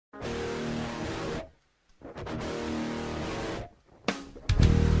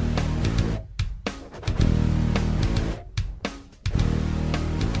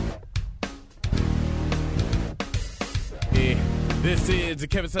This is the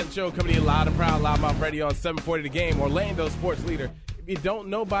Kevin Sutton Show, coming to you loud and proud, Loudmouth Radio on 740 The Game, Orlando sports leader. If you don't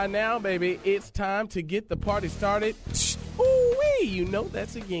know by now, baby, it's time to get the party started. Ooh-wee, you know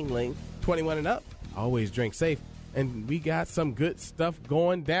that's a Yingling. 21 and up, always drink safe. And we got some good stuff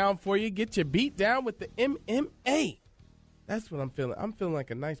going down for you. Get your beat down with the MMA. That's what I'm feeling. I'm feeling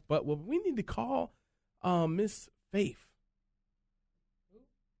like a nice butt. Well, we need to call Miss Faith.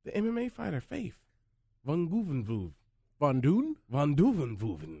 The MMA fighter, Faith. Van Duvenvoven. Von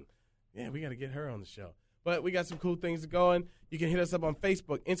Duvenvoven. Yeah, we got to get her on the show. But we got some cool things going. You can hit us up on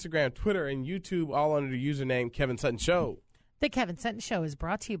Facebook, Instagram, Twitter, and YouTube, all under the username Kevin Sutton Show. The Kevin Sutton Show is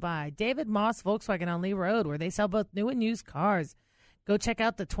brought to you by David Moss Volkswagen on Lee Road, where they sell both new and used cars. Go check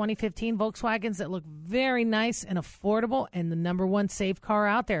out the 2015 Volkswagens that look very nice and affordable, and the number one safe car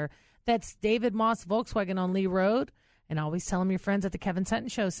out there. That's David Moss Volkswagen on Lee Road. And always tell them your friends at the Kevin Sutton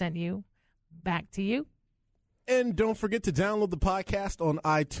Show sent you. Back to you. And don't forget to download the podcast on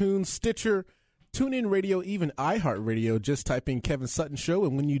iTunes, Stitcher, TuneIn Radio, even iHeartRadio. Just type in Kevin Sutton Show,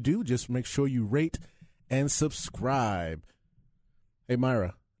 and when you do, just make sure you rate and subscribe. Hey,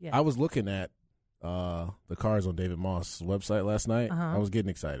 Myra, yeah. I was looking at the cars on David Moss' website last night. I was getting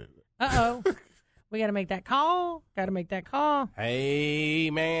excited. Uh-oh. We got to make that call.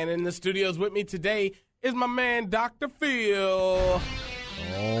 Hey, man, in the studios with me today is my man, Dr. Phil.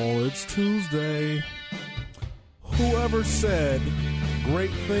 Oh, it's Tuesday. Whoever said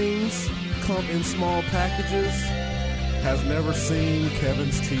great things come in small packages has never seen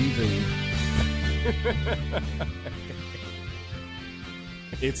Kevin's TV.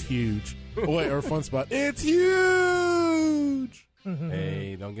 It's huge. Wait, or fun spot. It's huge.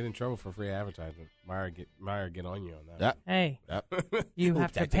 Hey, don't get in trouble for free advertisement. Meyer, get on you on that. Yep. Hey, Yep. you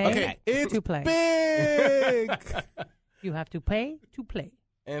have to pay to play. Big. You have to pay to play.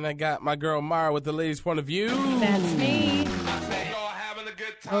 And I got my girl Mara with the ladies' point of view. That's me.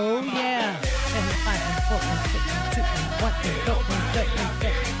 Oh, yeah.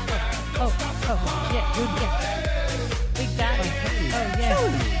 We got it. Oh,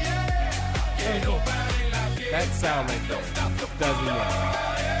 yeah. That sound like doesn't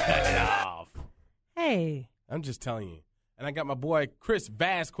cut it off. Hey. I'm just telling you. And I got my boy Chris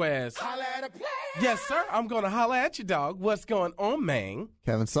Vasquez. Yes, sir. I'm going to holler at you, dog. What's going on, man?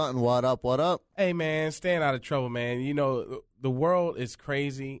 Kevin Sutton, what up, what up? Hey, man, staying out of trouble, man. You know, the world is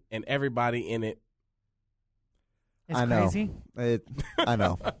crazy, and everybody in it. It's crazy. I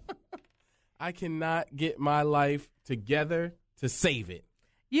know. I cannot get my life together to save it.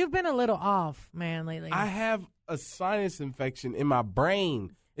 You've been a little off, man, lately. I have a sinus infection in my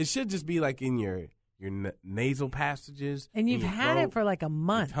brain. It should just be like in your nasal passages. And you've had it for like a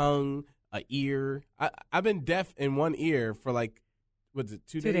month. Tongue, a ear. I've been deaf in one ear for like, what's it,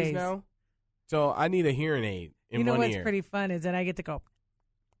 2 days now? So I need a hearing aid in one ear. You know what's pretty fun is that I get to go,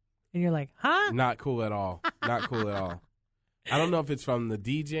 and you're like, huh? Not cool at all. Not cool at all. I don't know if it's from the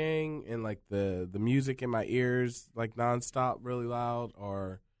DJing and like the music in my ears like nonstop, really loud,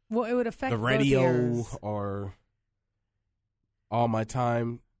 or well, it would affect the both radio, ears. or all my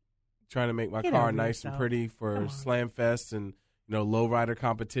time trying to make my car nice and pretty for Slam Fest and lowrider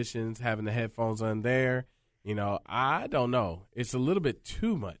competitions, having the headphones on there. I don't know. It's a little bit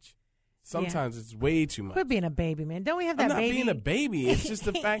too much. Sometimes it's way too much. Quit being a baby, man. Don't we have that baby? I'm not being a baby. It's just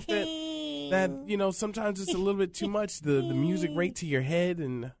the fact that sometimes it's a little bit too much, the music right to your head,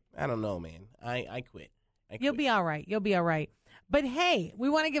 and I don't know, man. I quit. You'll be all right. You'll be all right. But, hey, we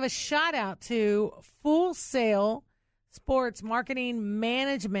want to give a shout-out to Full Sail Sports Marketing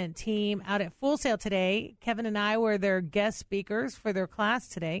Management Team out at Full Sail today. Kevin and I were their guest speakers for their class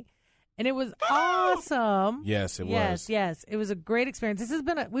today, and it was awesome. Yes, it was. Yes. It was a great experience.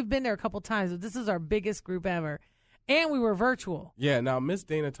 We've been there a couple times, but this is our biggest group ever. And we were virtual. Yeah, now Miss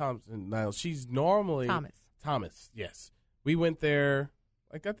Dana Thompson, now she's normally Thomas, yes. We went there,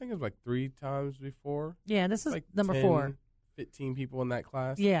 I think it was 3 times before. Yeah, this is number 10, 4. 15 people in that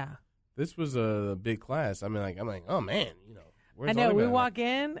class. Yeah. This was a big class. I'm like, oh man, where's I know. everybody? We walk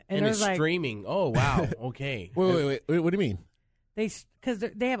in and it's there's streaming. Oh wow, okay. Wait. What do you mean? Because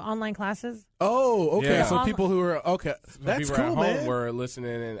they have online classes. Oh, okay. Yeah. So people who are that's people cool, at home man. were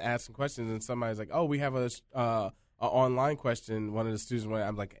listening and asking questions, and somebody's like, "Oh, we have a online question." One of the students went,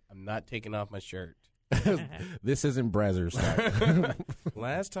 "I'm like, I'm not taking off my shirt." This isn't Brazzers.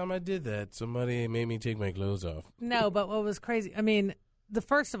 Last time I did that, somebody made me take my clothes off. No, but what was crazy? I mean,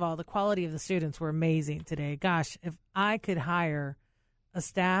 first of all, the quality of the students were amazing today. Gosh, if I could hire a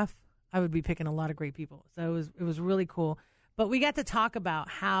staff, I would be picking a lot of great people. So it was really cool. But we got to talk about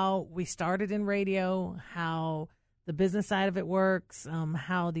how we started in radio, how the business side of it works,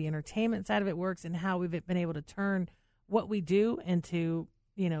 how the entertainment side of it works, and how we've been able to turn what we do into,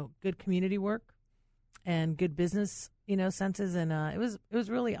 good community work and good business, senses. And it was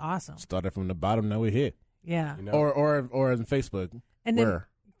really awesome. Started from the bottom, now we're here. Yeah. Or on Facebook. And then Where?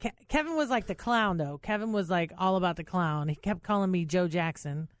 Kevin was like the clown, though. Kevin was like all about the clown. He kept calling me Joe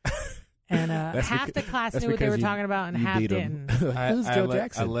Jackson. And half the class knew what they were talking about and half didn't. Who's Joe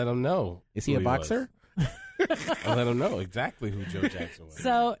Jackson? I let him know. Is he a boxer? I let him know exactly who Joe Jackson was.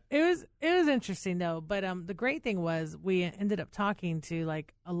 So it was interesting, though. But the great thing was we ended up talking to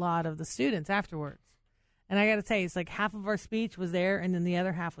like a lot of the students afterwards. And I got to tell you, it's like half of our speech was there, and then the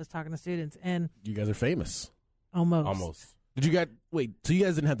other half was talking to students. And you guys are famous. Almost. Did you so you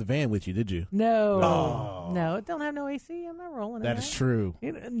guys didn't have the van with you, did you? No. Oh. No, it don't have no AC. I'm not rolling That in is that. true.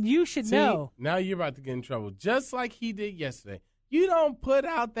 You should know. Now you're about to get in trouble, just like he did yesterday. You don't put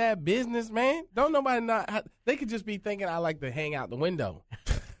out that business, man. Don't nobody not. They could just be thinking I like to hang out the window.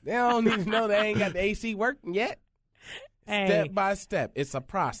 They don't need to know they ain't got the AC working yet. Hey. Step by step, it's a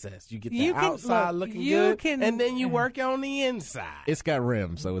process. You get the outside looking good, and then you work on the inside. It's got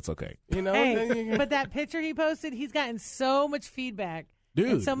rims, so it's okay. Hey, but that picture he posted, he's gotten so much feedback. Dude.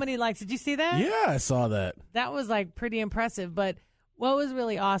 And so many likes. Did you see that? Yeah, I saw that. That was like pretty impressive. But what was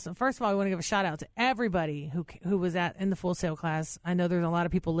really awesome, first of all, I want to give a shout out to everybody who was in the Full Sail class. I know there's a lot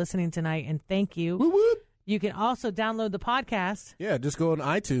of people listening tonight, and thank you. Woo woo. You can also download the podcast. Yeah, just go on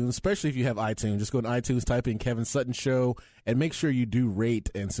iTunes, especially if you have iTunes. Just go on iTunes, type in Kevin Sutton Show, and make sure you do rate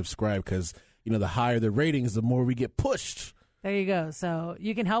and subscribe because, the higher the ratings, the more we get pushed. There you go. So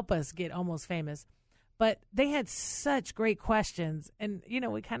you can help us get almost famous. But they had such great questions, and,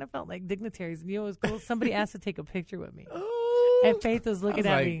 we kind of felt like dignitaries. And, it was cool. Somebody asked to take a picture with me. And Faith was looking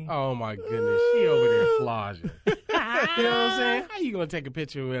at me. Oh, my goodness. She over there flogging. You know what I'm saying? How you going to take a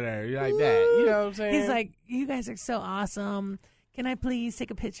picture with her like that? You know what I'm saying? He's like, you guys are so awesome. Can I please take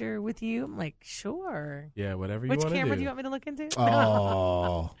a picture with you? I'm like, sure. Yeah, whatever you want to do. Which camera do you want me to look into?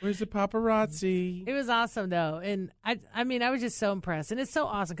 Oh. Where's the paparazzi? It was awesome, though. And, I was just so impressed. And it's so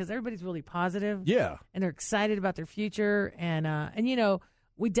awesome because everybody's really positive. Yeah. And they're excited about their future. And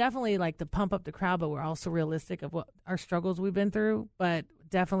we definitely like to pump up the crowd, but we're also realistic of what our struggles we've been through. But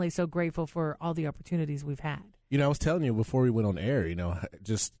definitely so grateful for all the opportunities we've had. I was telling you before we went on air,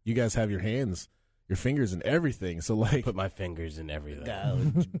 just you guys have your fingers in everything. So like, put my fingers in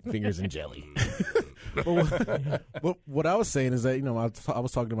everything. Fingers in jelly. But what I was saying is that I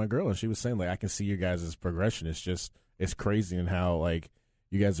was talking to my girl and she was saying like I can see your guys' progression. It's crazy and how like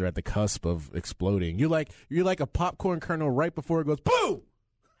you guys are at the cusp of exploding. You're like a popcorn kernel right before it goes boom.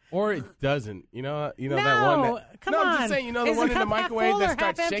 Or it doesn't, that one. Come on. I'm just saying, the Is one the in the cup half microwave full that or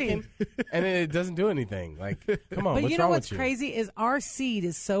starts half empty? shaking, and then it doesn't do anything. Like, come on, But what's you know wrong what's with you? crazy is our seed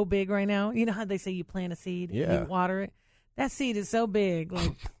is so big right now. You know how they say you plant a seed, Yeah. you water it. That seed is so big,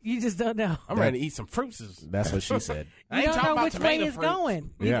 like you just don't know. I'm ready to eat some fruits. That's what she said. I You ain't don't talking know about which way tomato it's fruits.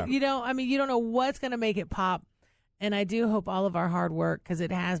 going. Yeah. You don't know what's going to make it pop. And I do hope all of our hard work, because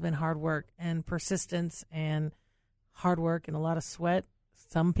it has been hard work and persistence and hard work and a lot of sweat.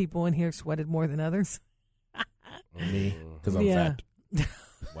 Some people in here sweated more than others. Me, because I'm fat.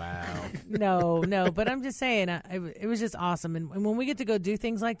 Wow. No, but I'm just saying, it was just awesome. And when we get to go do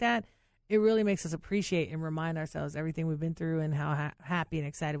things like that, it really makes us appreciate and remind ourselves everything we've been through and how happy and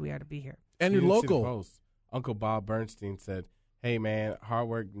excited we are to be here. And You you're didn't see the local. post. Uncle Bob Bernstein said, "Hey man, hard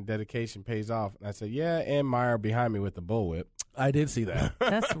work and dedication pays off." And I said, "Yeah," and Meyer behind me with the bullwhip. I did see that.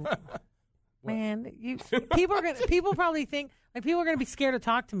 That's man. People probably think like people are going to be scared to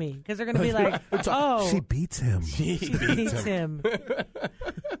talk to me because they're going to be like, "Oh, She beats him. she beats him."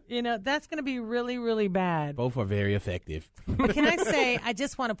 That's going to be really, really bad. Both are very effective. But can I say, I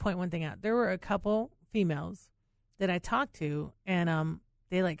just want to point one thing out. There were a couple females that I talked to, and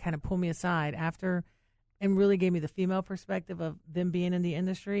they like kind of pulled me aside after and really gave me the female perspective of them being in the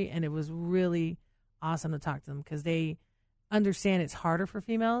industry, and it was really awesome to talk to them because they understand it's harder for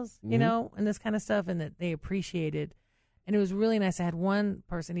females, and this kind of stuff, and that they appreciate it. And it was really nice. I had one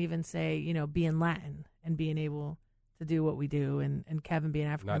person even say, being Latin and being able to do what we do, and Kevin being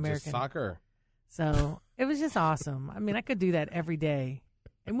African Not American. just soccer. So it was just awesome. I mean, I could do that every day.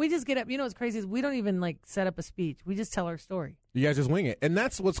 And we just get up. What's crazy is we don't even like set up a speech. We just tell our story. You guys just wing it, and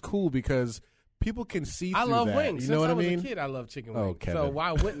that's what's cool because people can see. I through love that. wings. You know Since what I I was mean? a kid, I love chicken Oh, wings. Kevin. So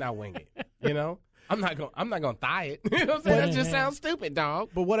why wouldn't I wing it? I'm not gonna thigh it. You know what I'm saying? That just sounds stupid, dog.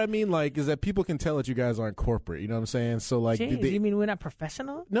 But what I mean, like, is that people can tell that you guys aren't corporate. You know what I'm saying? So, like, Jeez, you mean we're not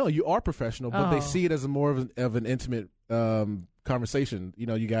professional? no, you are professional, but Oh. they see it as more of an intimate conversation. You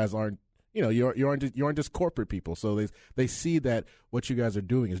guys aren't. You aren't just corporate people. So they see that what you guys are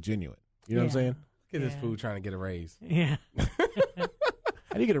doing is genuine. You know what I'm saying? Look at this Yeah. fool trying to get a raise. Yeah.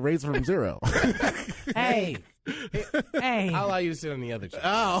 How do you get a raise from 0? Hey. I'll allow you to sit on the other chair.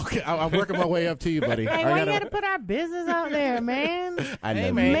 Oh, okay. I'm working my way up to you, buddy. Hey, why you got to put our business out there, man? I know.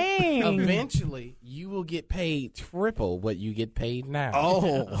 Hey, man. Man. Eventually, you will get paid triple what you get paid now.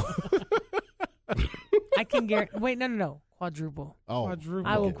 Oh. I can guarantee. Wait, no. Quadruple. Oh.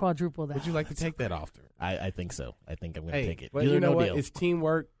 Quadruple. I will quadruple that. Would you like to take that offer? I think so. I think I'm going to take it. But Deal you or know no what? deal. It's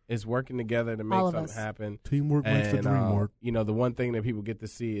teamwork. It's working together to make All of something us. happen. Teamwork makes the dream work. You know, the one thing that people get to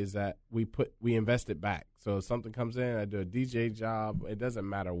see is that we invest it back. So if something comes in, I do a DJ job. It doesn't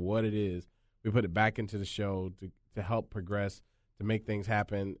matter what it is. We put it back into the show to help progress, to make things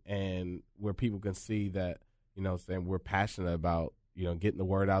happen, and where people can see that, you know, saying we're passionate about, you know, getting the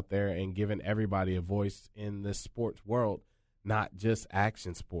word out there and giving everybody a voice in this sports world, not just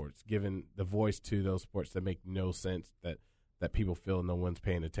action sports, giving the voice to those sports that make no sense, that people feel no one's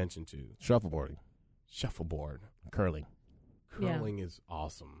paying attention to. Shuffleboarding. Shuffleboard. Curling. Curling is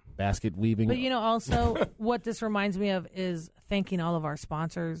awesome. Basket weaving. But, you know, also what this reminds me of is thanking all of our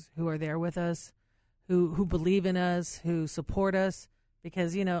sponsors who are there with us, who believe in us, who support us,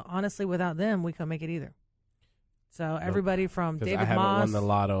 because, you know, honestly, without them, we couldn't make it either. So everybody from David I haven't Moss, won the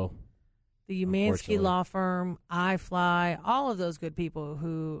lotto. the Umansky Law Firm, iFly, all of those good people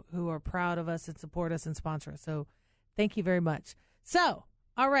who are proud of us and support us and sponsor us. So thank you very much. So,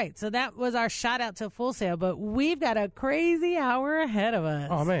 all right. So that was our shout out to Full Sail, but we've got a crazy hour ahead of us.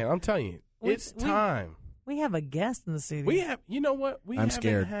 Oh, man, I'm telling you, it's time. We have a guest in the studio. We have, you know what? We haven't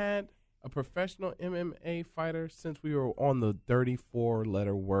scared. had a professional MMA fighter since we were on the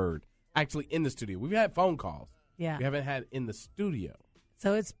 34-letter word. Actually, in the studio. We've had phone calls. Yeah. We haven't had in the studio.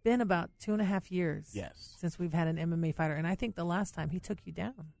 So it's been about 2.5 years Yes. since we've had an MMA fighter, and I think the last time he took you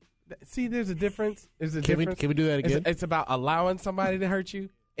down. See, there's a difference. There's a Can difference. we do that again? It's about allowing somebody to hurt you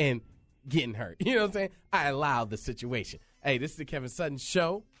and getting hurt. You know what I'm saying? I allowed the situation. Hey, this is the Kevin Sutton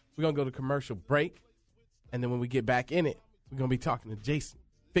Show. We're going to go to commercial break. And then when we get back in it, we're going to be talking to Jason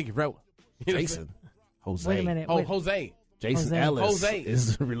Figueroa. You know what I'm saying? Jose. Wait a minute. Oh, wait. Jose. Jason Jose. Ellis Jose.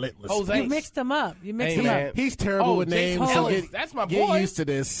 is relentless. Jose. You mixed him up. You mixed Hey, him man. up. He's terrible with Jason names. so Ellis. get- That's my Get boy. used to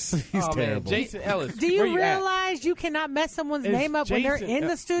this. He's Oh, man. terrible. Jason Ellis. Do Where you at? realize you cannot mess someone's Is name up when they're Jason- in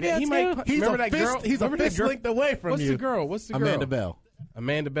the studio, he too? might- He's Remember a that fist, girl? He's a Remember that fist girl? linked away from What's you. the girl? What's the girl? Amanda Bell.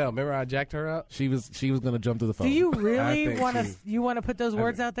 Amanda Bell. Remember I jacked her up? She was going to jump to the phone. Do you I really think want to? she- You want to put those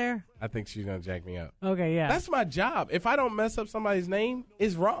words out there? I think she's going to jack me up. Okay, yeah. That's my job. If I don't mess up somebody's name,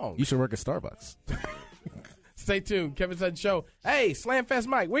 it's wrong. You should work at Starbucks. Stay tuned. Kevin Sutton Show. Hey, Slamfest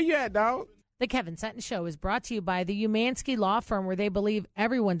Mike, where you at, dog? The Kevin Sutton Show is brought to you by the Umansky Law Firm, where they believe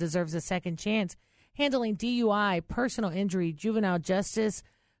everyone deserves a second chance, handling DUI, personal injury, juvenile justice,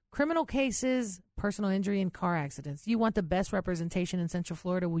 criminal cases, personal injury, and car accidents. You want the best representation in Central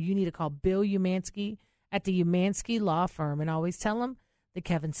Florida? Well, you need to call Bill Umansky at the Umansky Law Firm, and always tell him the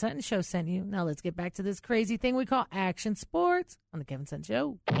Kevin Sutton Show sent you. Now let's get back to this crazy thing we call action sports on the Kevin Sutton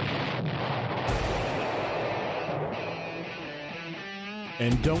Show.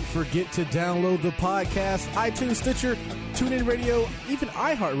 And don't forget to download the podcast, iTunes, Stitcher, TuneIn Radio, even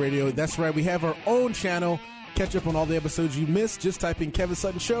iHeartRadio. That's right, we have our own channel. Catch up on all the episodes you missed. Just type in Kevin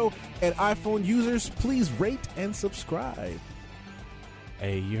Sutton Show. And iPhone users, please rate and subscribe.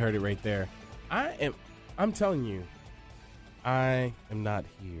 Hey, you heard it right there. I'm telling you, I am not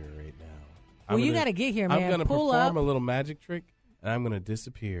here right now. Well, you got to get here, man. I'm going to Pull perform up. a little magic trick, and I'm going to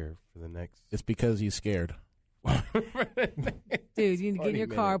disappear for the next. It's because he's scared. Dude, you need to get in your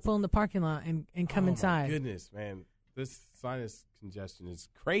 40 car, minutes. pull in the parking lot, and come inside. My goodness, man. This sinus congestion is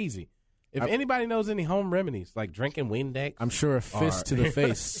crazy. If anybody knows any home remedies, like drinking Windex. I'm sure a fist to the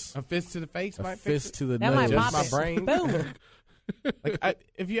face. A fist to the face A might fix fist it. to the That might nose. pop my it. brain. Boom. Like,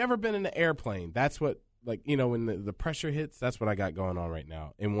 if you ever been in an airplane, that's what, like, you know, when the pressure hits, that's what I got going on right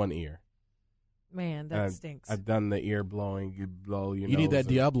now in one ear. Man, that stinks. I've done the ear blowing. You blow your You need nose that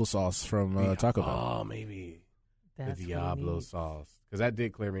Diablo sauce from Taco Bell. Oh, maybe That's the what we Diablo need. sauce. Because that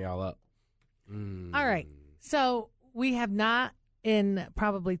did clear me all up. All right. So we have not, in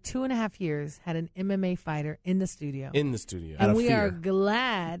probably 2.5 years, had an MMA fighter in the studio. In the studio. Out And of we fear. are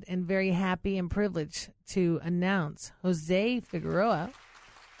glad and very happy and privileged to announce Jose Figueroa,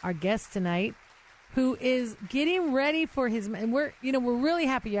 our guest tonight, who is getting ready for his. And we're really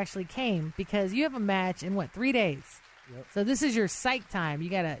happy you actually came, because you have a match in 3 days. Yep. So this is your psych time.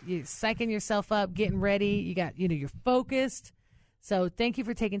 You're psyching yourself up, getting ready. You got, you're focused. So thank you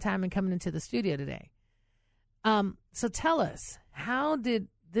for taking time and coming into the studio today. So tell us, how did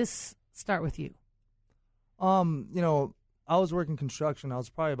this start with you? I was working construction. I was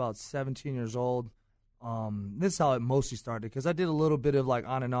probably about 17 years old. this is how it mostly started, because I did a little bit of like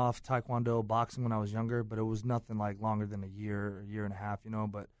on and off taekwondo, boxing when I was younger, but it was nothing like longer than a year and a half,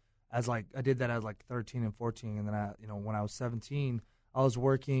 but as like I did that at like 13 and 14, and then when I was 17, I was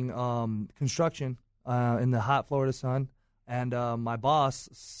working construction in the hot Florida sun, and my boss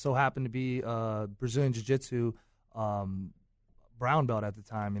so happened to be Brazilian Jiu-Jitsu brown belt at the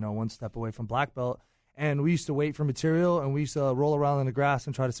time, one step away from black belt. And we used to wait for material, and we used to roll around in the grass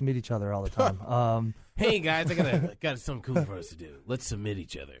and try to submit each other all the time. Hey guys, I got something cool for us to do. Let's submit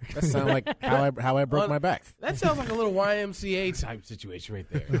each other. That sounds like how I broke my back. That sounds like a little YMCA type situation right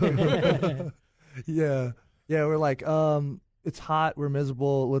there. Yeah, we're like, it's hot, we're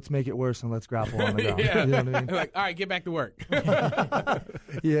miserable, let's make it worse and let's grapple on the ground. Yeah. You know what I mean? Like, all right, get back to work.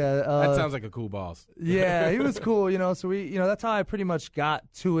 Yeah, that sounds like a cool boss. Yeah, he was cool, so we, that's how I pretty much got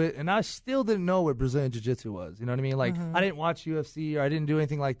to it, and I still didn't know what Brazilian Jiu-Jitsu was, you know what I mean? Like, I didn't watch UFC, or I didn't do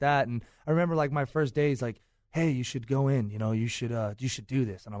anything like that, and I remember, like, my first days, like, hey, you should go in, you should do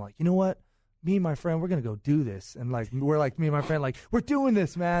this, and I'm like, you know what? Me and my friend, we're going to go do this, and, like, me and my friend, like, we're doing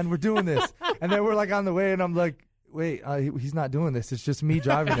this, man, we're doing this, and then we're, like, on the way, and I'm like, wait, he's not doing this. It's just me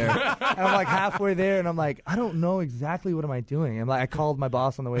driving there. And I'm like halfway there, and I'm like, I don't know exactly what am I doing. And like, I called my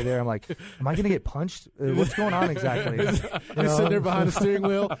boss on the way there. I'm like, am I going to get punched? What's going on exactly? You're sitting there behind the steering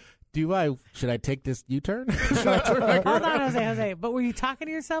wheel. Should I take this U-turn? Hold on, Jose. But were you talking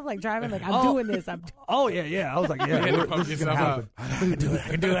to yourself, like driving, like I'm doing this? Oh yeah. I was like, yeah, this is gonna happen.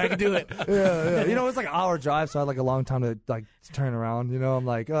 I can do it. Yeah. It's like an hour drive, so I had like a long time to like turn around. I'm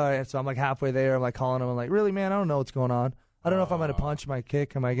like, all right. So I'm like halfway there. I'm like calling him. I'm like, really, man? I don't know what's going on. I don't know if I'm gonna punch, am I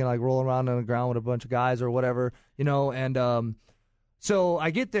kick, am I gonna like roll around on the ground with a bunch of guys or whatever, and so I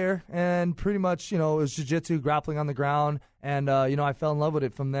get there, and pretty much, it was jiu-jitsu, grappling on the ground, and, I fell in love with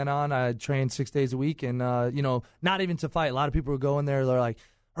it from then on. I trained 6 days a week, and, not even to fight. A lot of people would go in there, they're like,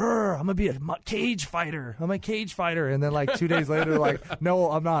 I'm going to be a cage fighter. I'm a cage fighter. And then, like, 2 days later, like,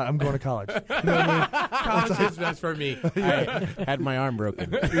 no, I'm not. I'm going to college. You know what I mean? College is best for me. I had my arm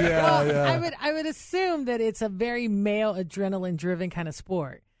broken. Yeah. I would assume that it's a very male adrenaline-driven kind of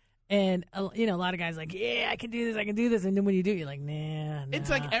sport. And, a lot of guys like, yeah, I can do this. And then when you do it, you're like, nah. It's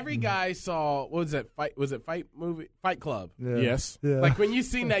like every guy saw, what was that, Fight Club? Yeah. Yes. Yeah. Like when you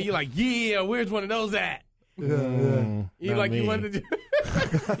seen that, you're like, yeah, where's one of those at? Yeah. You like, you wanted to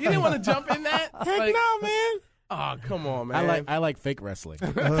you didn't want to jump in that? Heck Like, no, man. Oh, come on, man. I like fake wrestling.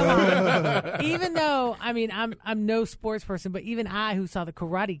 Even though, I'm no sports person, but even I, who saw the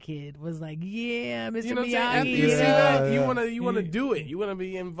Karate Kid, was like, yeah, Mr. You know what I'm saying? Miyagi. After you see Yeah, that, yeah. you wanna do it. You wanna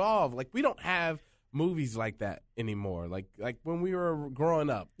be involved. Like we don't have movies like that anymore. Like when we were growing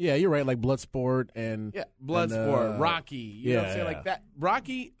up. Yeah, you're right. Like Bloodsport and Bloodsport, Rocky. You know what I'm saying? yeah. Like that.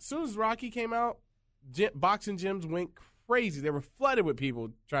 Rocky. As soon as Rocky came out, boxing gyms went crazy. They were flooded with people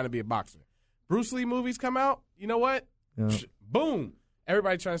trying to be a boxer. Bruce Lee movies come out. You know what? Yeah. Boom.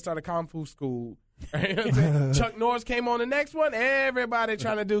 Everybody trying to start a kung fu school. You know what I'm saying? Chuck Norris came on the next one. Everybody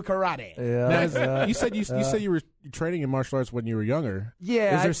trying to do karate. Yeah. You said you were training in martial arts when you were younger.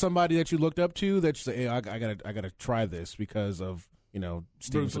 Yeah. Is there somebody that you looked up to that you say, hey, I gotta try this because of Steven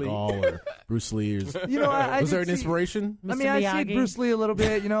Bruce Lee. Seagal or Bruce Lee? Or, I was there did an see- inspiration? I mean, Mr. I Miyagi. see Bruce Lee a little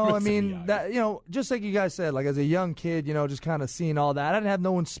bit, I mean, Miyagi. that, just like you guys said, like as a young kid, just kind of seeing all that. I didn't have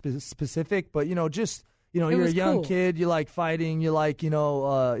no one specific, but, just, you're a was young cool. kid, you like fighting, you like,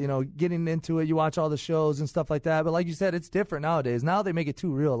 getting into it, you watch all the shows and stuff like that. But like you said, it's different nowadays. Now they make it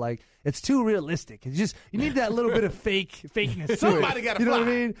too real. Like, it's too realistic. It's just, you need that little bit of fakeness to it. Somebody gotta You know fly. what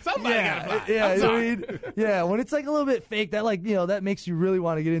I mean? Somebody yeah, gotta fly. Yeah, I'm you know what I sorry. mean? Yeah, when it's like a little bit fake, that like, that makes you really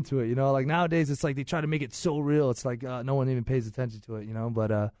want to get into it, Like nowadays, it's like they try to make it so real. It's like no one even pays attention to it,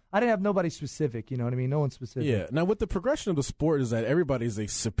 But I didn't have nobody specific, you know what I mean? No one specific. Yeah. Now, with the progression of the sport is that everybody's a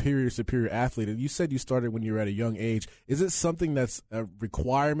superior athlete. And you said you started when you were at a young age. Is it something that's a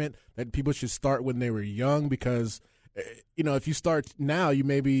requirement that people should start when they were young? Because, if you start now, you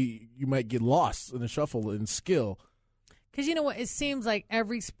might get lost in the shuffle in skill. Because you know what? It seems like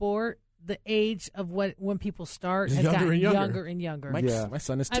every sport, the age of when people start Is has younger gotten and younger. younger and younger. My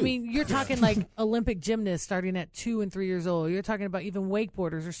son is 2. I mean, you're talking like Olympic gymnasts starting at 2 and 3 years old. You're talking about even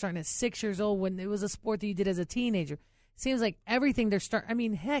wakeboarders are starting at 6 years old when it was a sport that you did as a teenager. Seems like everything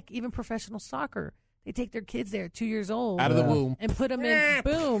heck, even professional soccer. They take their kids there at 2 years old. out of the womb. And put them in,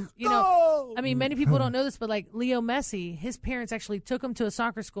 boom. I mean, many people don't know this, but like Leo Messi, his parents actually took him to a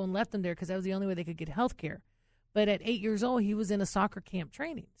soccer school and left him there because that was the only way they could get health care. But at 8 years old, he was in a soccer camp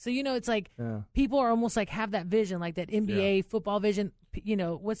training. So, it's like people are almost like have that vision, like that NBA football vision,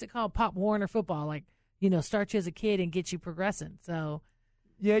 what's it called? Pop Warner football, like, start you as a kid and get you progressing. So,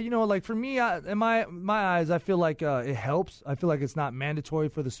 Yeah, like for me, in my eyes, I feel like it helps. I feel like it's not mandatory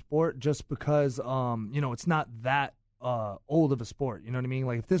for the sport just because, it's not that old of a sport. You know what I mean?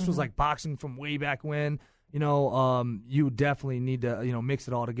 Like if this was like boxing from way back when, you definitely need to, mix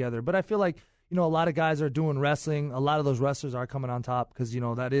it all together. But I feel like, a lot of guys are doing wrestling. A lot of those wrestlers are coming on top because,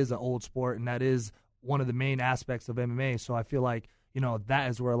 that is an old sport and that is one of the main aspects of MMA. So I feel like, that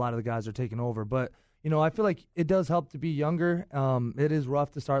is where a lot of the guys are taking over. But, I feel like it does help to be younger. It is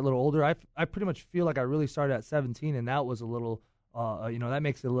rough to start a little older. I pretty much feel like I really started at 17, and that was a little, that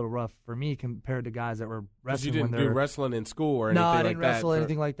makes it a little rough for me compared to guys that were wrestling. You didn't do wrestling in school or anything like that? No, I didn't wrestle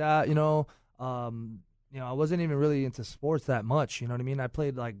anything like that. I wasn't even really into sports that much. You know what I mean? I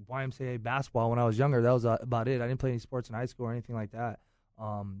played like YMCA basketball when I was younger. That was about it. I didn't play any sports in high school or anything like that.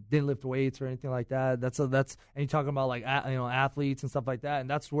 Didn't lift weights or anything like that. That's and you're talking about like athletes and stuff like that, and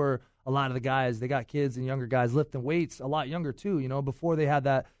that's where a lot of the guys, they got kids and younger guys lifting weights a lot younger too. Before they had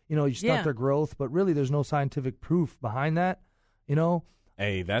that, you stunt their growth, but really there's no scientific proof behind that.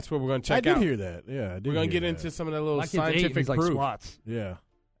 Hey, that's what we're going to check out. I did hear that. Yeah, we're going to get into some of that little scientific proof. Like squats. Yeah.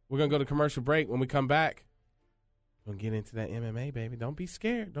 We're going to go to commercial break. When we come back, we're going to get into that MMA, baby. Don't be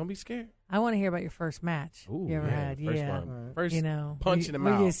scared. Don't be scared. I want to hear about your first match Ooh, you ever had. First one. First punch in the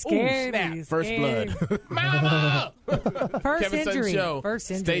mouth. Were you scared? Ooh, snap. You First blood. Mama! First Kevin injury. Sutton Show. First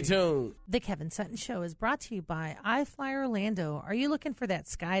injury. Stay tuned. The Kevin Sutton Show is brought to you by iFly Orlando. Are you looking for that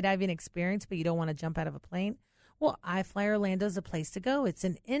skydiving experience, but you don't want to jump out of a plane? Well, iFly Orlando is a place to go. It's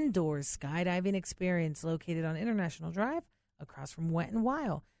an indoors skydiving experience located on International Drive across from Wet and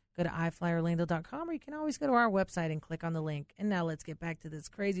Wild. Go to iFlyOrlando.com, or you can always go to our website and click on the link. And now let's get back to this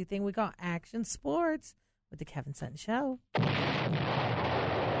crazy thing we call action sports with the Kevin Sutton Show.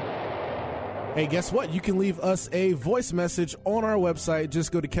 Hey, guess what? You can leave us a voice message on our website.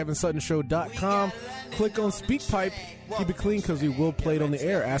 Just go to KevinSuttonShow.com, click on SpeakPipe, keep it clean because we will play it on the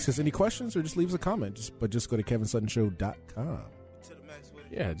air. Ask us any questions or just leave us a comment. Just go to KevinSuttonShow.com.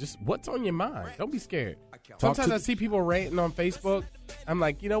 Yeah, just what's on your mind. Don't be scared. Sometimes I see people ranting on Facebook. I'm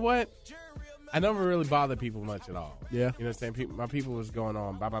like, you know what? I never really bother people much at all. Yeah. You know what I'm saying? My people was going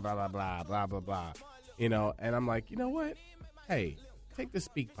on, blah, blah, blah, blah, blah, blah, blah, blah. And I'm like, you know what? Hey, take the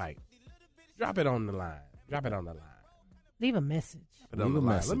SpeakPipe. Drop it on the line. Drop it on the line. Leave a message. Leave a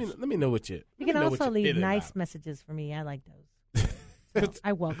message. Let me know what you. You can also leave nice messages for me. I like those. So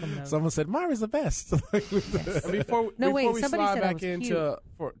I welcome those. Someone said Mara's the best. Yes. Before we slide back into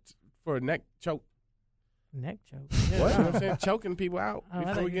for neck choke. Neck choke. Yeah, what? You know what I'm saying? Choking people out. Oh,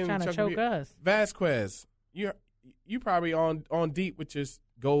 before we get trying to choke us. Vasquez, you probably on deep with just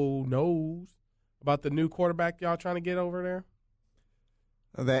go nose about the new quarterback y'all trying to get over there.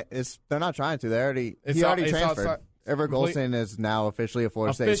 They're not trying to. He already transferred. Everett Golston is now officially a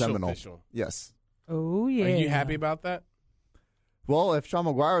Florida State Seminole. Official. Yes. Oh yeah. Are you happy about that? Well, if Sean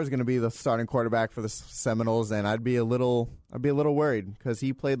McGuire was going to be the starting quarterback for the Seminoles, then I'd be a little worried because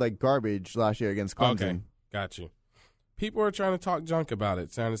he played like garbage last year against Clemson. Okay, got you. People are trying to talk junk about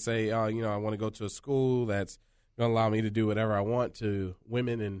it, trying to say, I want to go to a school that's going to allow me to do whatever I want to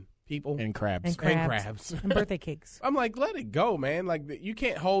women and people and crabs and crabs and birthday cakes. I'm like, let it go, man. Like you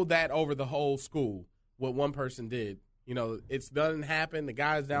can't hold that over the whole school. What one person did, it doesn't happen. The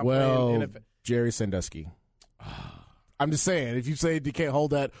guy's now playing NFL. Jerry Sandusky. I'm just saying, if you say you can't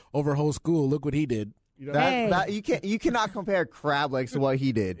hold that over a whole school, look what he did. You cannot compare crab legs to what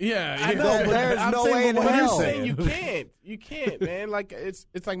he did. Yeah, I know. There's no way in hell. You can't, man. Like it's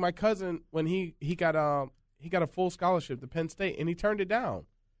like my cousin when he got a full scholarship to Penn State and he turned it down.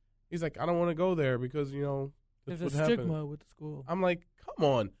 He's like, I don't want to go there because there's a stigma with the school. I'm like, come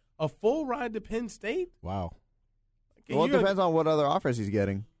on, a full ride to Penn State? Wow. Well, it depends on what other offers he's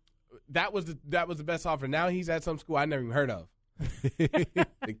getting. That was the best offer. Now he's at some school I never even heard of.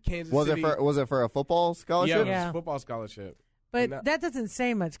 The Kansas City. Was it for a football scholarship? Yeah, it was a football scholarship. But that doesn't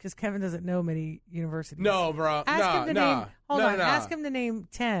say much because Kevin doesn't know many universities. No, bro. Ask him to name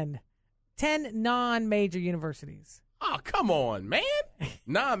 10 non-major universities. Oh, come on, man.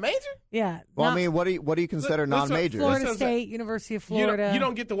 Non-major? Yeah. Well, I mean, what do you consider non-major? Florida State, University of Florida. You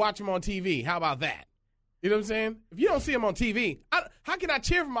don't get to watch them on TV. How about that? You know what I'm saying? If you don't see him on TV, how can I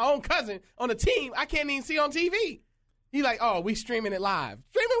cheer for my own cousin on a team I can't even see on TV? He like, oh, we streaming it live.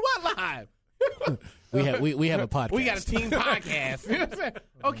 Streaming what live? we have a podcast. We got a team podcast. You know what I'm saying?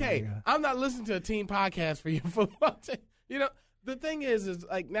 Okay, I'm not listening to a team podcast for your football team. The thing is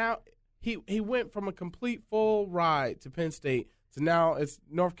like now he went from a complete full ride to Penn State to now it's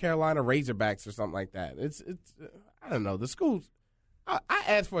North Carolina Razorbacks or something like that. It's I don't know. The schools. I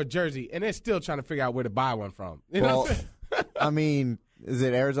asked for a jersey, and they're still trying to figure out where to buy one from. You know what I'm saying? I mean, Is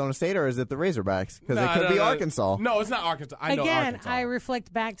it Arizona State or is it the Razorbacks? Because it could be Arkansas. No, it's not Arkansas. I know Again, Arkansas. I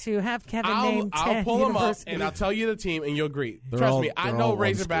reflect back to have Kevin name 10 I'll pull them up universities. and I'll tell you the team, and you'll agree. They're Trust all- me, I they're know all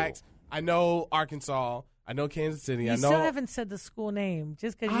one Razorbacks. school. I know Arkansas. I know Kansas City. You I know. still haven't said the school name.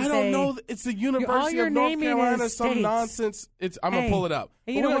 Just because you I say don't know. It's the University you're of North naming Carolina. is Some states. nonsense. I'm gonna Hey, pull it up.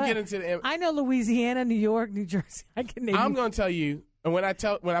 hey, But you we're know gonna what? get into the. I know Louisiana, New York, New Jersey. I can name. I'm gonna tell you, and when I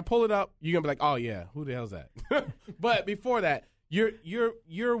pull it up, you're gonna be like, oh yeah, who the hell's that? But before that,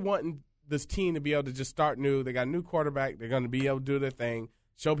 you're wanting this team to be able to just start new. They got a new quarterback. They're gonna be able to do their thing.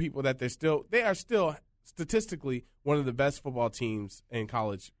 Show people that they are still statistically one of the best football teams in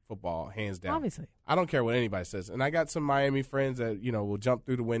college football, hands down. Obviously. I don't care what anybody says. And I got some Miami friends that, will jump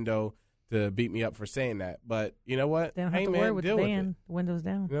through the window to beat me up for saying that. But you know what? They don't have hey, to man, worry with the deal with van. it. The windows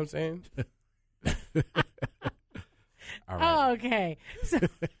down. You know what I'm saying? All right. Oh, okay. So,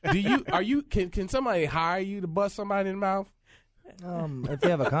 Can somebody hire you to bust somebody in the mouth? If they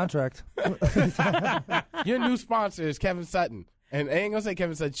have a contract. Your new sponsor is Kevin Sutton. And I ain't going to say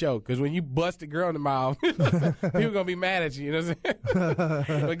Kevin Sutton Show, because when you bust a girl in the mouth, people going to be mad at you. You know what I'm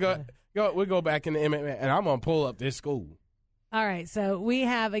saying? We'll go back in the MMA, and I'm going to pull up this school. all right. So we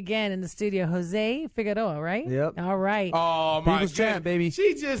have again in the studio Jose Figueroa, right? Yep. All right. Oh, my People's champ, baby.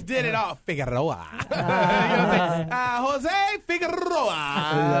 She just did it all. Figueroa. You know what I'm saying? Jose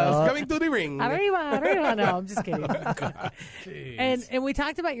Figueroa is coming to the ring. Arriba. No, I'm just kidding. And we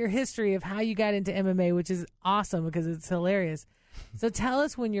talked about your history of how you got into MMA, which is awesome because it's hilarious. So tell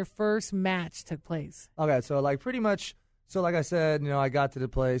us when your first match took place. Okay, so pretty much. So like I said, I got to the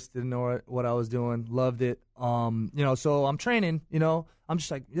place, didn't know what I was doing, loved it. So I'm training. I'm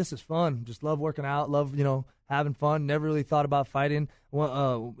just like, this is fun. Just love working out, love having fun. Never really thought about fighting.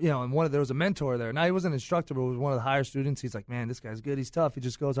 And there was a mentor there. Now he wasn't an instructor, but was one of the higher students. He's like, man, this guy's good. He's tough. He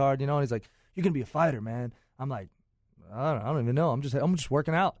just goes hard. And he's like, you're gonna be a fighter, man. I'm like, I don't even know. I'm just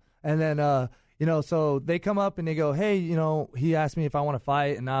working out. And then so they come up and they go, hey, he asked me if I want to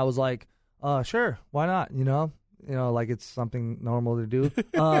fight, and I was like, sure, why not? Like it's something normal to do.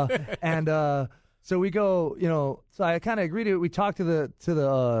 So we go, so I kind of agreed to it. We talked to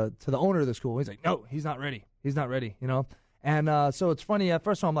the owner of the school. He's like, no, he's not ready. He's not ready, And so it's funny. At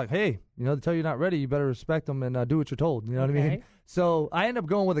first, I'm like, hey, they tell you you're not ready, you better respect them and do what you're told. You know what I mean? So I ended up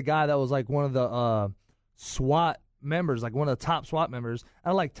going with a guy that was like one of the SWAT members, like one of the top SWAT members.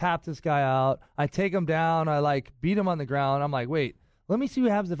 I tapped this guy out. I take him down. I beat him on the ground. I'm like, wait, let me see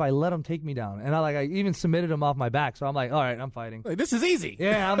what happens if I let him take me down. And I even submitted him off my back. So I'm like, all right, I'm fighting. This is easy.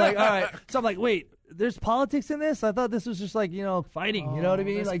 Yeah, I'm like, all right. So I'm like, wait, there's politics in this? I thought this was just fighting. You know what I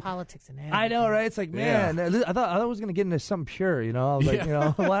mean? There's politics in it. I know, right? It's like, man, I thought I was gonna get into something pure. I was like,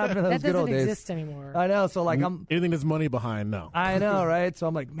 what happened to those That good old doesn't days? exist anymore. I know. So I'm. Anything there's money behind, no. I know, right? So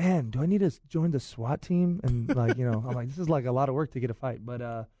I'm like, man, do I need to join the SWAT team? And I'm like, this is a lot of work to get a fight.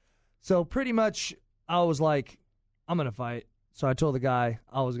 But so pretty much, I was like, I'm gonna fight. So I told the guy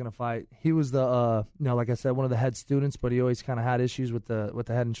I was gonna fight. He was the, like I said, one of the head students, but he always kind of had issues with the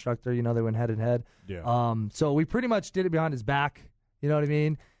head instructor. They went head and head. Yeah. So we pretty much did it behind his back. You know what I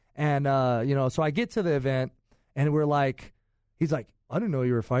mean? And so I get to the event, and we're like, he's like, I didn't know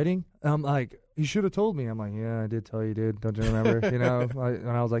you were fighting. And I'm like, you should have told me. I'm like, yeah, I did tell you, dude. Don't you remember? And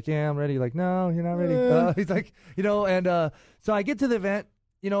I was like, yeah, I'm ready. Like, no, you're not ready. He's like, and so I get to the event.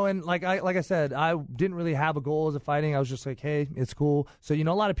 And like I said, I didn't really have a goal as a fighting. I was just like, hey, it's cool. So, a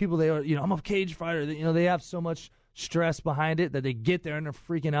lot of people, they are, I'm a cage fighter. They have so much stress behind it that they get there and they're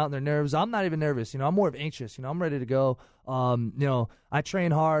freaking out and they're nervous. I'm not even nervous. I'm more of anxious. I'm ready to go. I train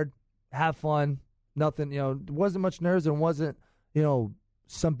hard, have fun, nothing, it wasn't much nerves and wasn't,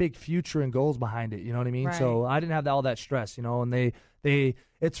 some big future and goals behind it. You know what I mean? Right. So I didn't have all that stress, and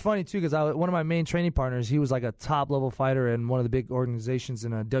it's funny too because one of my main training partners, he was like a top level fighter in one of the big organizations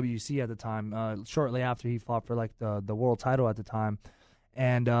in WC at the time. Shortly after he fought for the world title at the time,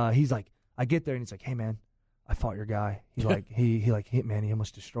 and he's like, I get there and he's like, hey man, I fought your guy. He hit man, he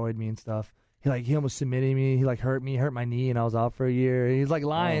almost destroyed me and stuff. He almost submitted me. He hurt my knee, and I was out for a year. And he's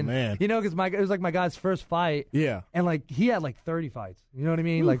lying, oh, man. because it was my guy's first fight. Yeah, and he had 30 fights. You know what I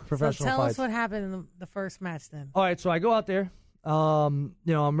mean? Professional so tell fights. us what happened in the first match then. All right, so I go out there. I'm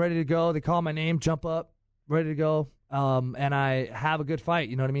ready to go. They call my name, jump up, ready to go. And I have a good fight.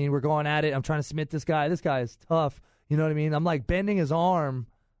 You know what I mean? We're going at it. I'm trying to submit this guy. This guy is tough. You know what I mean? I'm bending his arm,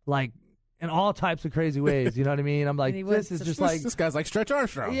 in all types of crazy ways. You know what I mean? I'm like, this is just this guy's like Stretch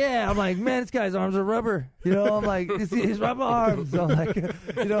Armstrong. Yeah, I'm like, man, this guy's arms are rubber. I'm like, his rubber arms. So I'm like,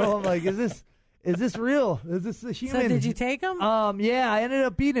 I'm like, is this real? Is this a human? So did you take him? Yeah, I ended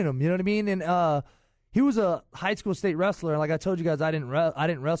up beating him. You know what I mean? And he was a high school state wrestler, and like I told you guys, I didn't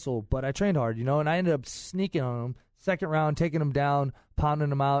wrestle, but I trained hard, and I ended up sneaking on him, second round, taking them down, pounding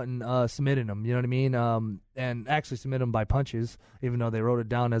them out, and submitting them. You know what I mean? And actually submit them by punches, even though they wrote it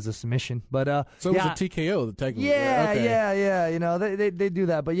down as a submission. But so it was a TKO. The technical. Yeah, okay. yeah. You know, they do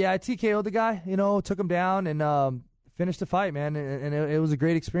that. But yeah, I TKO'd the guy. You know, took him down and finished the fight, man. And it was a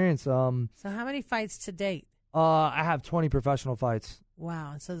great experience. So how many fights to date? I have 20 professional fights.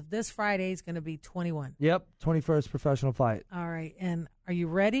 Wow. So this Friday is going to be 21. Yep, 21st professional fight. All right. And are you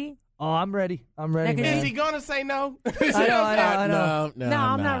ready? Oh, I'm ready. I'm ready, Is man. Is he going to say no? I know. No,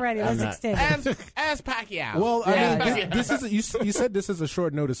 I'm not ready. Let's extend it. As Pacquiao. Well, I Yeah. mean, this is you said this is a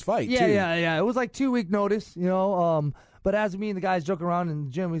short notice fight. Yeah, too. yeah. It was like 2-week notice, you know. But as me and the guys joke around in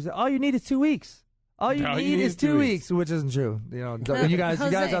the gym, we said, all you need is 2 weeks. All you need is 2 weeks, which isn't true. You know, you guys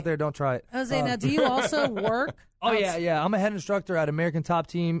out there, don't try it. Jose, now do you also work? Oh yeah. I'm a head instructor at American Top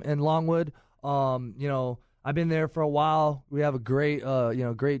Team in Longwood. You know, I've been there for a while. We have a great,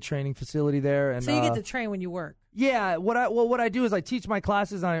 great training facility there. And so you get to train when you work. Yeah. What I do is I teach my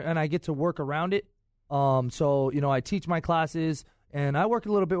classes and I get to work around it. So you know, I teach my classes and I work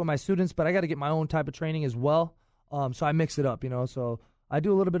a little bit with my students, but I got to get my own type of training as well. So I mix it up, you know. So I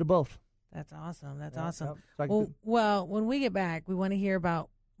do a little bit of both. That's awesome. That's awesome. So well, when we get back, we want to hear about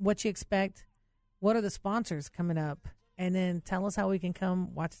what you expect. What are the sponsors coming up? And then tell us how we can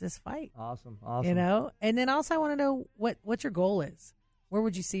come watch this fight. Awesome. You know? And then also I want to know what your goal is. Where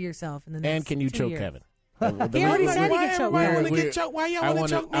would you see yourself in the next And can you 2 choke years? Kevin? He already said he could choke. Why Kevin. want to get choked? Why y'all want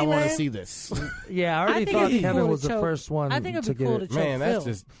to choke me, I want man? to see this. Yeah, I already think thought it'd be Kevin cool was to the choke. first one I think it'd to be get cool it. to choke Man, that's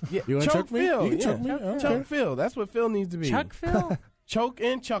Phil. just You want to choke choke me? Phil. You can Yeah. choke me. Okay. Choke Phil. That's what Phil needs to be. Chuck Phil? Choke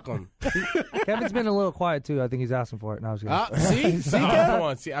and chuck him. Kevin's been a little quiet too. I think he's asking for it. No, I was kidding. See, Come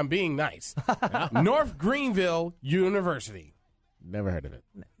on, see, I'm being nice. North Greenville University. never heard of it.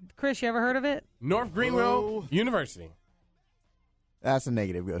 Chris, you ever heard of it? North Greenville University. That's a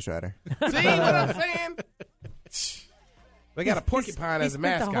negative, Ghost Rider. See what I'm saying? They got a porcupine as a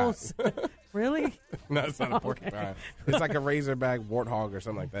spent the mascot. whole Really? No, it's not a porcupine. It's like a razorback warthog or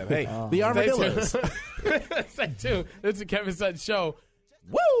something like that. Hey, The armadillos. stay tuned. It's the Kevin Sutton Show.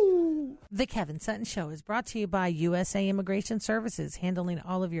 Woo! The Kevin Sutton Show is brought to you by USA Immigration Services, handling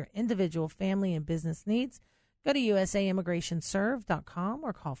all of your individual, family, and business needs. Go to usaimmigrationserve.com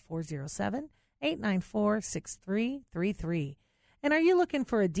or call 407-894-6333. And are you looking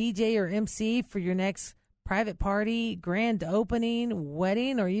for a DJ or MC for your next private party, grand opening,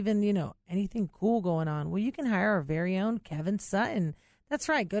 wedding, or even, anything cool going on? Well, you can hire our very own Kevin Sutton. That's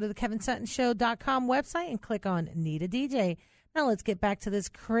right. Go to the KevinSuttonShow.com website and click on Need a DJ. Now let's get back to this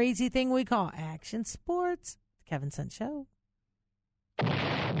crazy thing we call action sports. The Kevin Sutton Show.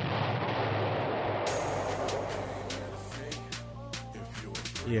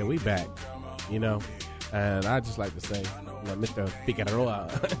 Yeah, we back, and I just like to say, Mr. Figueroa,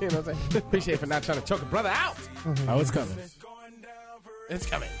 you know what I'm saying? Appreciate for not trying to choke a brother out. Oh, it's coming. It's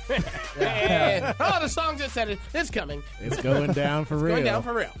coming. And, the song just said it. It's coming. It's going down for real. Going down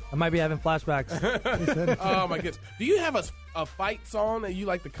for real. I might be having flashbacks. Oh, my goodness. Do you have a fight song that you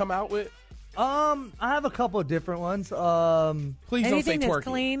like to come out with? I have a couple of different ones. Please don't say Anything that's twerking.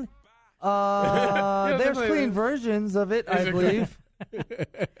 clean? There's clean versions of it, I believe.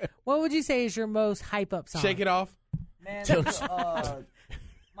 What would you say is your most hype up song? Shake it off. Man,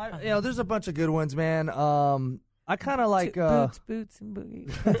 there's a bunch of good ones, man. I kind of like boots and boogie.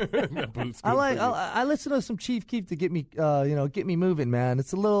 I listen to some Chief Keef to get me moving, man.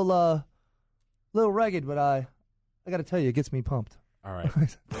 It's a little rugged, but I got to tell you, it gets me pumped. All right.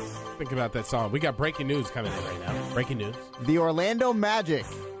 Think about that song. We got breaking news coming in right now. Breaking news. The Orlando Magic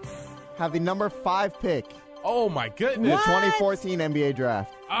have the number 5 pick Oh, my in goodness. the 2014 NBA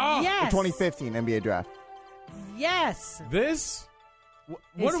draft. Oh, The Yes. 2015 NBA draft. Yes. This? What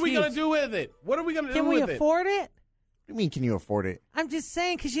It's are we going to huge. do with it? What are we going to do Can we with afford it? What do you mean, can you afford it? I'm just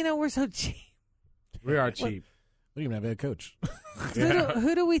saying because, we're so cheap. it? We are cheap. We don't even have a head coach.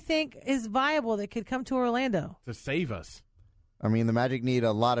 Who do we think is viable that could come to Orlando? To save us. I mean, the Magic need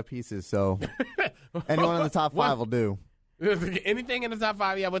a lot of pieces, so anyone in the top 5 will do. Anything in the top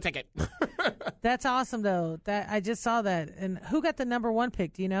 5, yeah, we'll take it. That's awesome, though. That I just saw that. And who got the number 1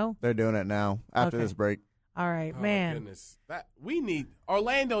 pick? Do you know? They're doing it now after Okay. this break. All right, Oh, my man. goodness.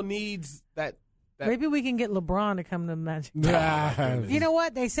 Orlando needs that. Maybe we can get LeBron to come to Magic. Ah, You know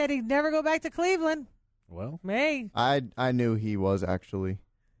what? They said he'd never go back to Cleveland. well, May. I knew he was actually.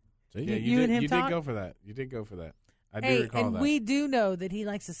 see? Yeah, You and him you did talk? go for that. You did go for that. I do Hey, recall and that. we do know that he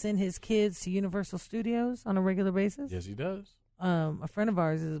likes to send his kids to Universal Studios on a regular basis. Yes, he does. A friend of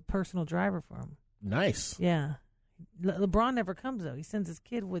ours is a personal driver for him. Nice. Yeah. LeBron never comes, though. He sends his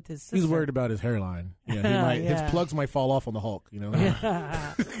kid with his sister. He's worried about his hairline. Yeah, Yeah. his plugs might fall off on the Hulk. All Oh,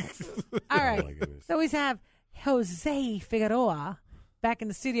 right. my goodness. So we have Jose Figueroa back in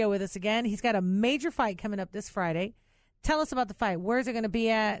the studio with us again. He's got a major fight coming up this Friday. Tell us about the fight. Where's it going to be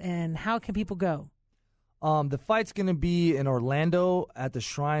at, and how can people go? The fight's going to be in Orlando at the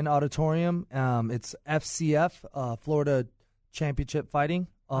Shrine Auditorium. It's FCF, Florida Championship Fighting.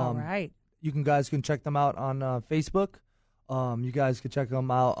 All right. You guys can check them out on Facebook. You guys can check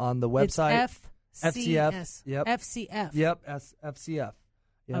them out on the website. It's FCF. Yep. FCF. Yep. FCF.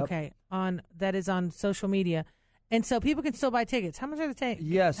 Yep. Okay. That is on social media. And so people can still buy tickets. How much are the tickets?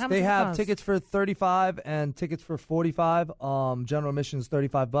 Yes, they have tickets for $35 and tickets for $45. General admission is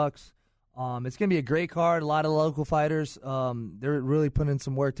 $35. It's going to be a great card. A lot of local fighters. They're really putting in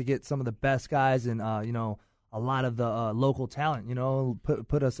some work to get some of the best guys and a lot of the local talent.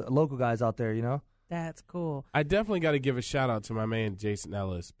 Put us local guys out there. That's cool. I definitely got to give a shout out to my man Jason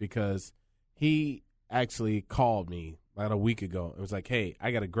Ellis, because he actually called me about a week ago and was like, "Hey,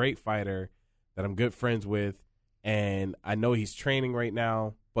 I got a great fighter that I'm good friends with. And I know he's training right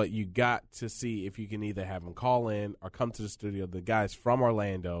now, but you got to see if you can either have him call in or come to the studio. The guy's from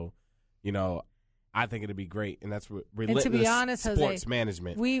Orlando. I think it'd be great." And that's Relentless and to be honest, Sports Jose,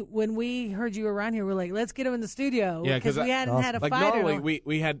 Management. When we heard you around here, we're like, let's get him in the studio. Yeah, because we hadn't had a like fighter. normally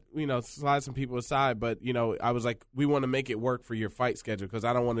we had, slide some people aside, but, I was like, we want to make it work for your fight schedule, because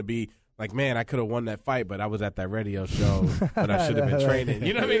I don't want to be like, man, I could have won that fight, but I was at that radio show, but I should have been training.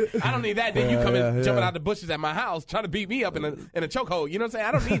 You know what I mean? I don't need that. Then you come in jumping out the bushes at my house trying to beat me up in a chokehold. You know what I'm saying?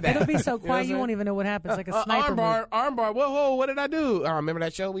 I don't need that. It'll be so quiet you won't even know what happens, like a sniper armbar. Whoa, what did I do? Remember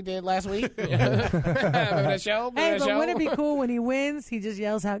that show we did last week? Remember that show? Wouldn't it be cool when he wins? He just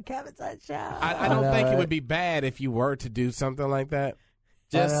yells out, "Kevin's on show." I don't think it would be bad if you were to do something like that.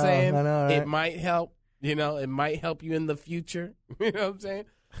 Just saying, right? It might help. It might help you in the future. You know what I'm saying?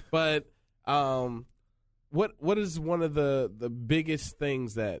 But what is one of the biggest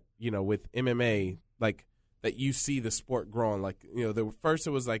things that, with MMA, like, that you see the sport growing? Like, the first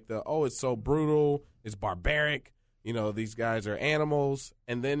it was like it's so brutal, it's barbaric, these guys are animals,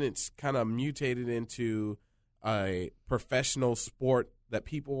 and then it's kind of mutated into a professional sport that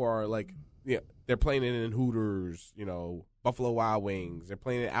people are like, they're playing it in Hooters, Buffalo Wild Wings, they're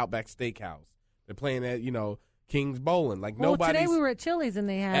playing it at Outback Steakhouse, they're playing at, King's Bowling. Like, today we were at Chili's and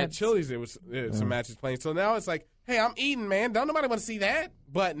they had at Chili's there was some matches playing. So now it's like, hey, I'm eating, man. Don't nobody want to see that.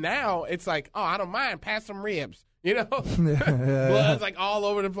 But now it's like, oh, I don't mind. Pass some ribs. Blood's like all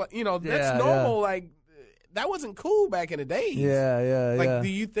over the place. That's normal. Like, that wasn't cool back in the days. Yeah. Do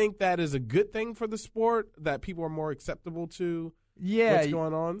you think that is a good thing for the sport, that people are more acceptable to? Yeah, what's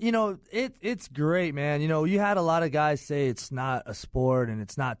going on? It's great, man. You had a lot of guys say it's not a sport and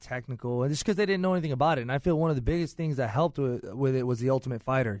it's not technical, and just because they didn't know anything about it. And I feel one of the biggest things that helped with it was the Ultimate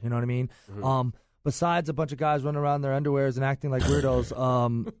Fighter. You know what I mean? Mm-hmm. Besides a bunch of guys running around in their underwears and acting like weirdos,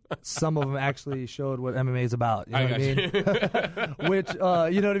 some of them actually showed what MMA is about. You know what I mean? Which,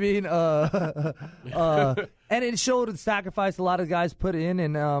 you know what I mean? And it showed the sacrifice a lot of guys put in,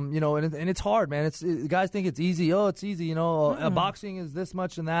 and and it's hard, man. Guys think it's easy. Oh, it's easy. Boxing is this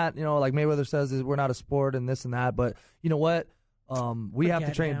much and that. Like Mayweather says, we're not a sport and this and that. But you know what? We have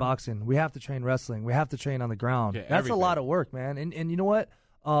to train boxing. We have to train wrestling. We have to train on the ground. Yeah, That's everything. a lot of work, man. And you know what?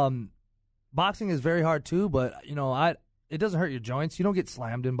 Boxing is very hard too, but it doesn't hurt your joints. You don't get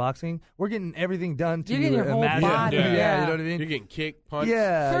slammed in boxing. We're getting everything done to You're getting your whole imagine. body. Yeah, you know what I mean? You're getting kicked, punched.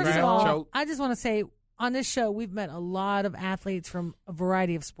 Yeah. First of all, choke. I just want to say, on this show, we've met a lot of athletes from a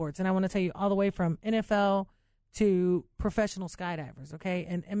variety of sports. And I want to tell you, all the way from NFL to professional skydivers, okay?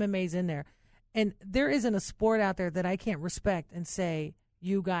 And MMA's in there. And there isn't a sport out there that I can't respect and say,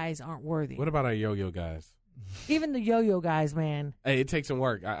 you guys aren't worthy. What about our yo-yo guys? Even the yo-yo guys, man. Hey, it takes some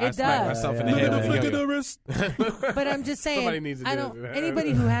work. I It smack does. myself in the head with a yo-yo. But I'm just saying, Somebody needs to I do don't. it.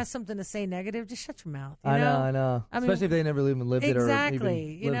 Anybody who has something to say negative, just shut your mouth. You I know? know. I mean, Especially if they never even lived it or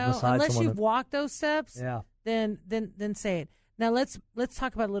exactly. even lived beside Unless someone you've walked those steps, Yeah. then say it. Now let's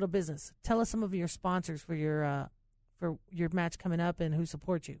talk about a little business. Tell us some of your sponsors for your match coming up and who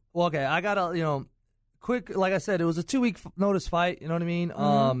supports you. Well, okay, I got a quick. Like I said, it was a 2-week notice fight. You know what I mean?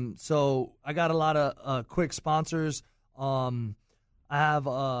 Mm-hmm. So I got a lot of quick sponsors. I have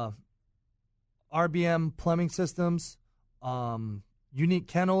RBM Plumbing Systems, Unique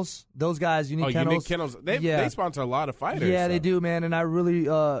Kennels. Those guys, Unique Kennels. They sponsor a lot of fighters. Yeah, so. they do, man. And I really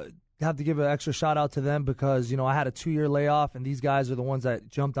have to give an extra shout out to them because I had a 2-year layoff, and these guys are the ones that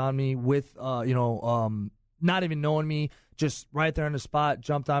jumped on me with not even knowing me, just right there on the spot,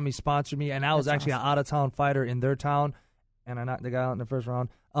 jumped on me, sponsored me, and I was actually an out-of-town fighter in their town, and I knocked the guy out in the first round.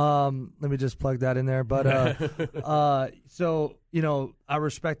 Let me just plug that in there. But so I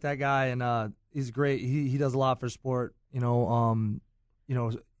respect that guy, and he's great. He does a lot for sport.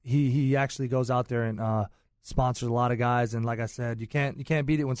 He actually goes out there and sponsors a lot of guys, and like I said, you can't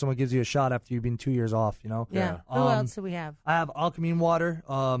beat it when someone gives you a shot after you've been 2 years off. Yeah. Who else do we have? I have Alkaline Water.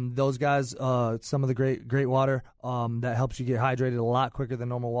 Those guys, some of the great water that helps you get hydrated a lot quicker than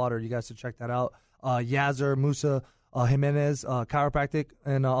normal water. You guys should check that out. Yazzer Musa Jimenez Chiropractic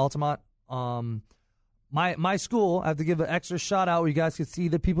in Altamont. My school, I have to give an extra shout out where you guys can see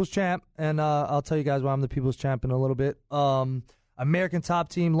the People's Champ, and I'll tell you guys why I'm the People's Champ in a little bit. American Top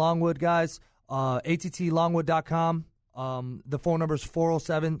Team Longwood guys. ATTlongwood.com. The phone number is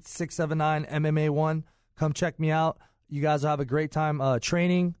 407-679-MMA1. Come check me out. You guys will have a great time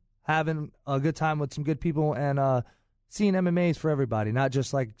training, having a good time with some good people, and seeing MMA is for everybody, not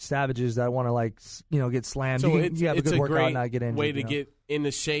just like savages that want to get slammed. So you have a good workout and not get injured. Way to get into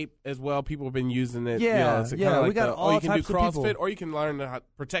shape as well. People have been using it. Yeah, like we got all you can do types of CrossFit, people. or you can learn how to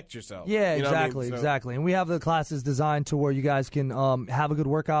protect yourself. Yeah, you know exactly, what I mean? exactly. And we have the classes designed to where you guys can have a good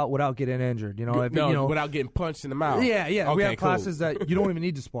workout without getting injured. Without getting punched in the mouth. Yeah. Okay, we have cool. classes that you don't even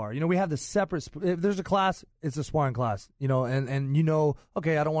need to spar. We have the separate. If there's a class, it's a sparring class. And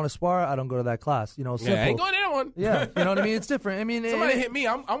okay, I don't want to spar. I don't go to that class. Simple. Yeah, I ain't going to that one. Yeah, you know what I mean. It's different. I mean, somebody hit me.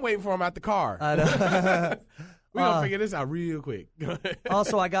 I'm waiting for him out the car. I know. We're going to figure this out real quick.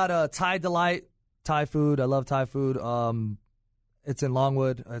 Also, I got a Thai Delight, Thai food. I love Thai food. It's in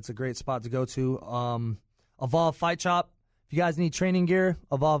Longwood. It's a great spot to go to. Evolve Fight Shop. If you guys need training gear,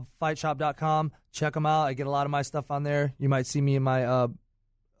 evolvefightshop.com. Check them out. I get a lot of my stuff on there. You might see me in my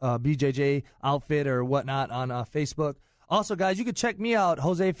BJJ outfit or whatnot on Facebook. Also, guys, you can check me out,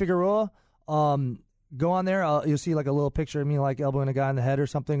 Jose Figueroa. Go on there. You'll see like a little picture of me like elbowing a guy in the head or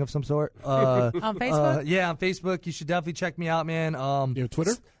something of some sort. On Facebook? Yeah, on Facebook. You should definitely check me out, man. You have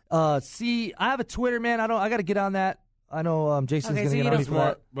Twitter? I have a Twitter, man. I got to get on that. I know Jason's going to get on me for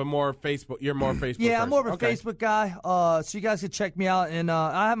that. But more Facebook. You're more Facebook. Yeah, I'm more of a person. Facebook guy. So you guys can check me out, and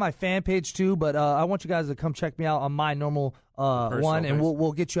I have my fan page too. But I want you guys to come check me out on my normal one, and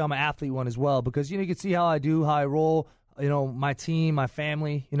we'll get you on my athlete one as well, because you can see how I do, how I roll. My team, my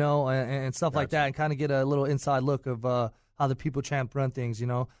family, and stuff like that, and kind of get a little inside look of how the People Champ run things,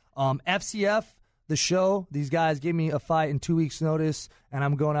 FCF, the show, these guys gave me a fight in 2 weeks' notice, and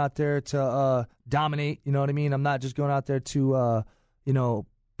I'm going out there to dominate, you know what I mean? I'm not just going out there to,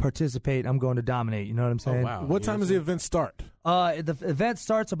 participate. I'm going to dominate, you know what I'm saying? Oh, wow. What time does the event start? The event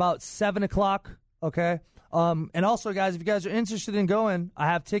starts about 7 o'clock, okay? And also, guys, if you guys are interested in going, I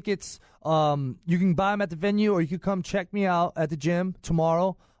have tickets. You can buy them at the venue, or you can come check me out at the gym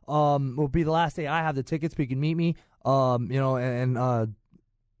tomorrow. Will be the last day I have the tickets, but you can meet me. And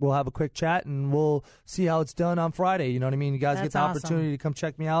we'll have a quick chat, and we'll see how it's done on Friday. You know what I mean? You guys get the opportunity to come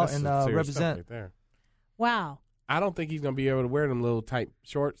check me out and represent. Right there. Wow. I don't think he's gonna be able to wear them little tight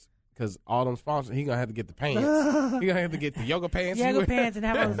shorts, because all them sponsors, he's going to have to get the pants. He's going to have to get the yoga pants. Yoga pants and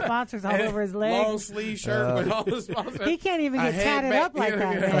have those sponsors all over his legs. Long sleeve shirt with all the sponsors. He can't even get tatted up like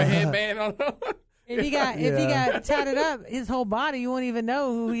that, man. A headband on. If he got tatted up, his whole body, you won't even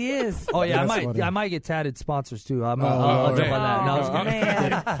know who he is. Oh yeah, I might get tatted sponsors too. I'll jump on that. No,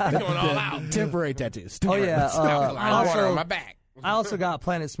 Man. Going all out. Temporary tattoos. Oh yeah. Water on my back. I also got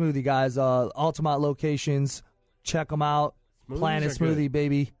Planet Smoothie, guys. Altamont locations. Check them out. Smoothies Planet are Smoothie, good.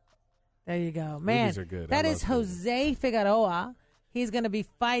 baby. There you go. Man, are good. that I is love Jose Figueroa. He's going to be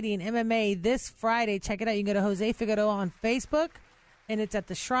fighting MMA this Friday. Check it out. You can go to Jose Figueroa on Facebook, and it's at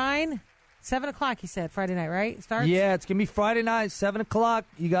the Shrine. 7 o'clock, he said, Friday night, right? Starts? Yeah, it's going to be Friday night, 7 o'clock.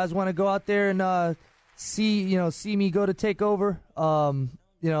 You guys want to go out there and see me go to take over,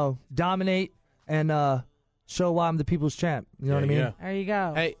 dominate, and show why I'm the people's champ. You know what I mean? Yeah. There you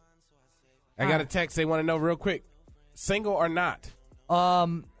go. Hey, I got a text. They want to know real quick, single or not?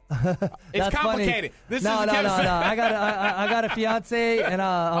 It's complicated. No. I got a fiance, and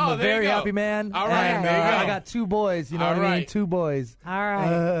I'm a very happy man. All right, and, there you go. I got 2 boys. You know what I mean? 2 boys. All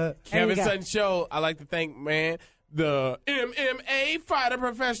right. Kevin Sutton Show. I like to thank, man, the MMA fighter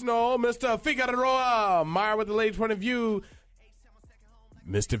professional, Mr. Figueroa. Meyer with the ladies' point of view.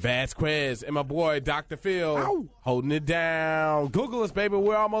 Mr. Vasquez and my boy Dr. Phil holding it down. Google us, baby.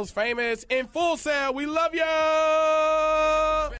 We're almost famous. In Full Sail. We love you.